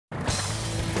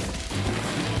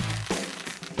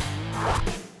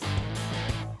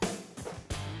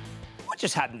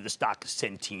just happened to the stock of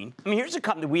Centene. I mean, here's a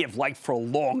company we have liked for a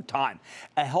long time,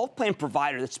 a health plan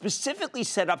provider that's specifically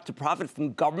set up to profit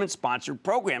from government-sponsored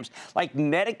programs like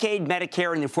Medicaid,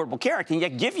 Medicare, and the Affordable Care Act, and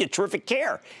yet give you terrific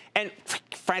care. And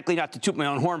frankly, not to toot my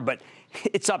own horn, but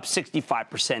it's up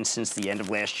 65% since the end of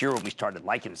last year when we started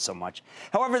liking it so much.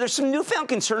 However, there's some newfound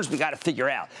concerns we got to figure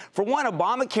out. For one,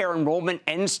 Obamacare enrollment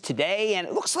ends today, and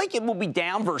it looks like it will be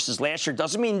down versus last year.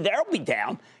 Doesn't mean they'll be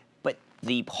down, but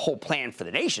the whole plan for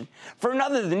the nation. For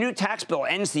another, the new tax bill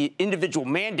ends the individual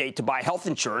mandate to buy health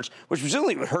insurance, which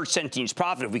presumably would hurt Centene's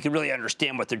profit if we could really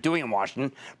understand what they're doing in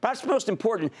Washington. Perhaps most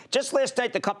important, just last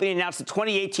night, the company announced the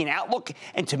 2018 outlook,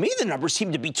 and to me, the numbers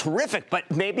seem to be terrific, but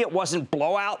maybe it wasn't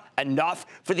blowout enough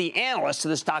for the analysts, so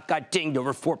the stock got dinged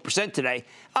over 4% today.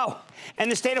 Oh,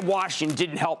 and the state of Washington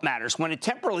didn't help matters when it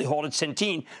temporarily halted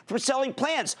Centene from selling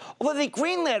plans, although they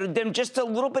greenlighted them just a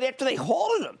little bit after they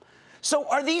halted them. So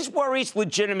are these worries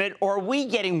legitimate, or are we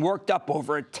getting worked up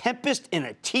over a tempest in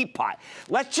a teapot?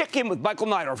 Let's check in with Michael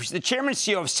Neidorff. He's the chairman and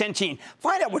CEO of Centene.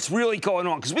 Find out what's really going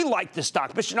on, because we like this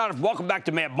stock. Mr. Neidorff, welcome back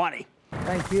to Mad Money.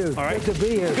 Thank you. All right. Good to be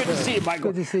here. Good to see you,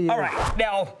 Michael. Good to see you. All right.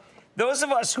 Now, those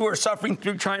of us who are suffering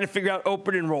through trying to figure out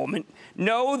open enrollment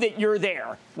know that you're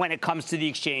there when it comes to the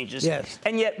exchanges. Yes.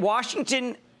 And yet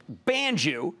Washington banned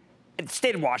you, the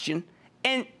state of Washington,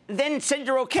 and then said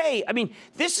you're okay. I mean,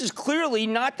 this is clearly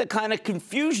not the kind of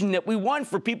confusion that we want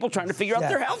for people trying to figure out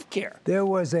their health care. There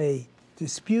was a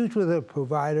dispute with a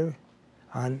provider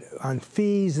on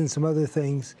fees and some other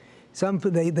things.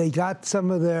 They got some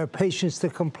of their patients to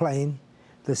complain.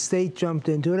 The state jumped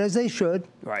into it, as they should.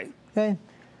 Right. Okay?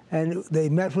 And they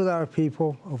met with our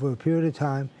people over a period of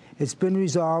time. It's been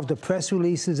resolved. The press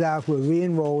release is out. We're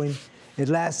re-enrolling. It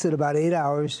lasted about 8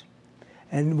 hours.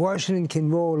 And Washington can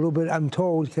enroll a little bit, I'm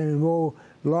told, can enroll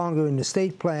longer in the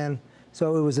state plan.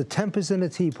 So it was a tempest in a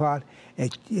teapot.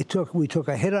 We took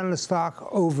a hit on the stock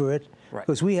over it,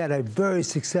 because we had a very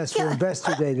successful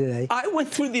investor day today. I went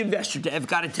through the investor day, I've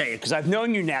got to tell you, because I've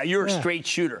known you now. You're a straight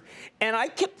shooter. And I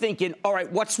kept thinking, all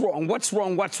right, what's wrong? What's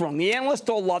wrong? What's wrong? The analysts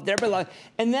all loved it, everybody loved it.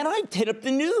 And then I hit up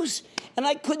the news, and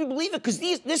I couldn't believe it, because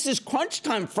this is crunch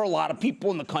time for a lot of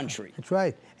people in the country. That's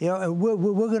right. You know, and we're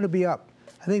going to be up.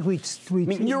 I think I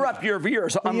mean, you're up year over year,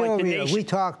 so unlike the nation. We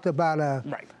talked about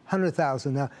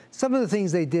 100,000. Now, some of the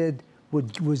things they did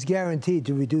was guaranteed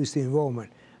to reduce the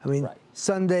enrollment. I mean,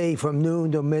 Sunday from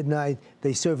noon to midnight,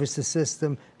 they service the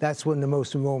system. That's when the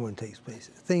most enrollment takes place,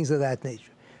 things of that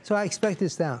nature. So I expect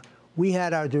this down. We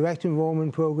had our direct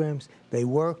enrollment programs. They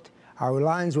worked. Our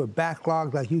lines were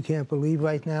backlogged like you can't believe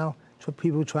right now, for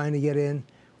people trying to get in.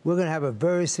 We're going to have a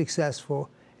very successful.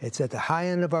 It's at the high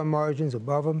end of our margins,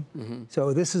 above them.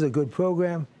 So this is a good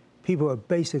program. People are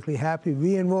basically happy.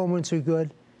 Re-enrollments are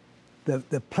good.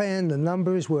 The plan, the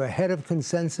numbers were ahead of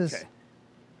consensus. Okay.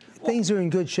 Things are in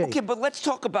good shape. Okay, but let's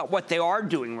talk about what they are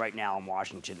doing right now in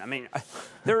Washington. I mean,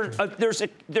 there's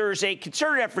a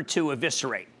concerted effort to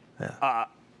eviscerate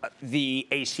the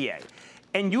ACA.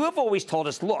 And you have always told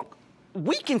us, look,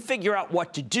 we can figure out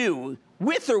what to do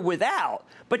with or without,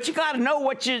 but you got to know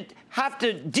what you have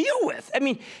to deal with. I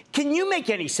mean, can you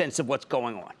make any sense of what's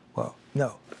going on? Well,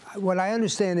 no. What I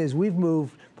understand is we've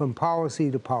moved from policy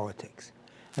to politics,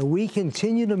 and we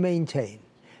continue to maintain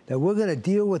that we're going to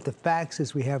deal with the facts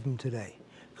as we have them today,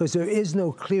 because there is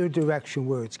no clear direction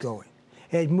where it's going.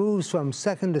 It moves from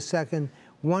second to second,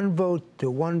 one vote to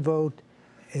one vote.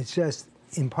 It's just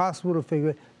impossible to figure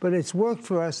it, but it's worked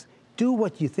for us. Do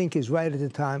what you think is right at the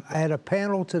time. I had a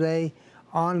panel today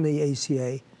on the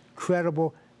ACA,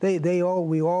 credible. We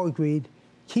all agreed,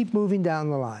 keep moving down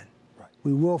the line. Right.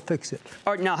 We will fix it.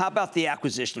 All right, now how about the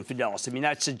acquisition, Fidelis? I mean,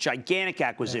 that's a gigantic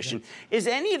acquisition. Is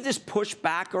any of this pushed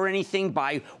back or anything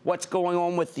by what's going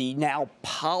on with the now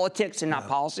politics and not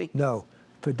policy? No.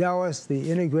 Fidelis,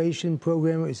 the integration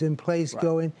program is in place,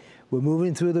 going. We're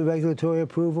moving through the regulatory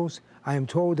approvals. I am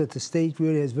told that the state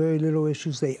really has very little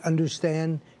issues. They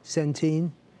understand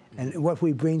Centene and what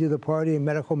we bring to the party in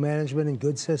medical management and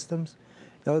good systems.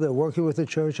 You know, they're working with the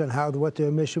church on what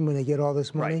their mission when they get all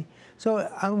this money. So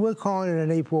we're calling it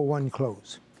an April 1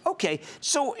 close. Okay,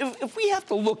 so if we have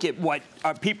to look at what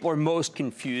people are most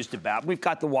confused about, we've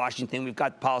got the Washington thing, we've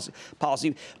got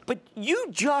policy, but you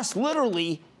just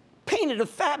literally painted a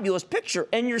fabulous picture,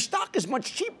 and your stock is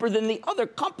much cheaper than the other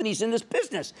companies in this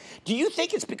business. Do you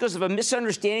think it's because of a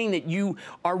misunderstanding that you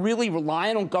are really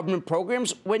relying on government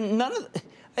programs when none of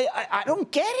I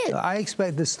don't get it. I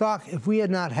expect the stock, if we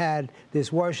had not had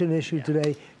this Washington issue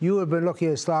today, you would have been looking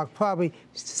at a stock probably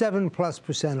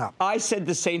 7+% up. I said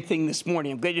the same thing this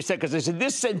morning. I'm glad you said, because I said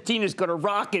this Centene is going to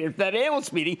rock it at that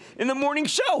analyst meeting in the morning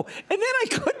show. And then I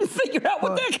couldn't figure out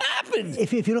what the heck happened.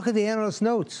 If you look at the analyst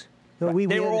notes, No,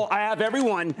 They were all, I have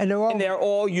everyone, and they're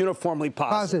all uniformly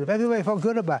positive. Everybody felt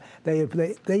good about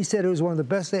it. They said it was one of the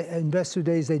best investor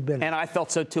days they'd been in. And I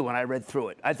felt so, too, when I read through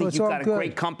it. I think you've got a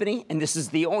great company, and this is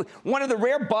the only one of the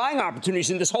rare buying opportunities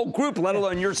in this whole group, let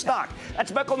alone your stock.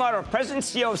 That's Michael Nader, President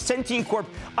and CEO of Centene Corp.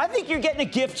 I think you're getting a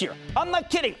gift here. I'm not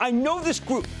kidding. I know this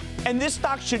group, and this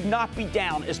stock should not be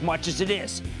down as much as it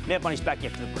is. Mad Money's back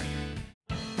after the break.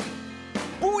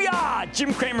 Booyah!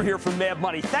 Jim Cramer here from Mad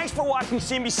Money. Thanks for watching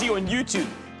CNBC on YouTube.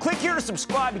 Click here to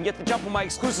subscribe and get the jump on my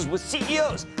exclusives with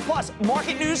CEOs, plus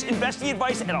market news, investing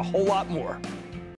advice, and a whole lot more.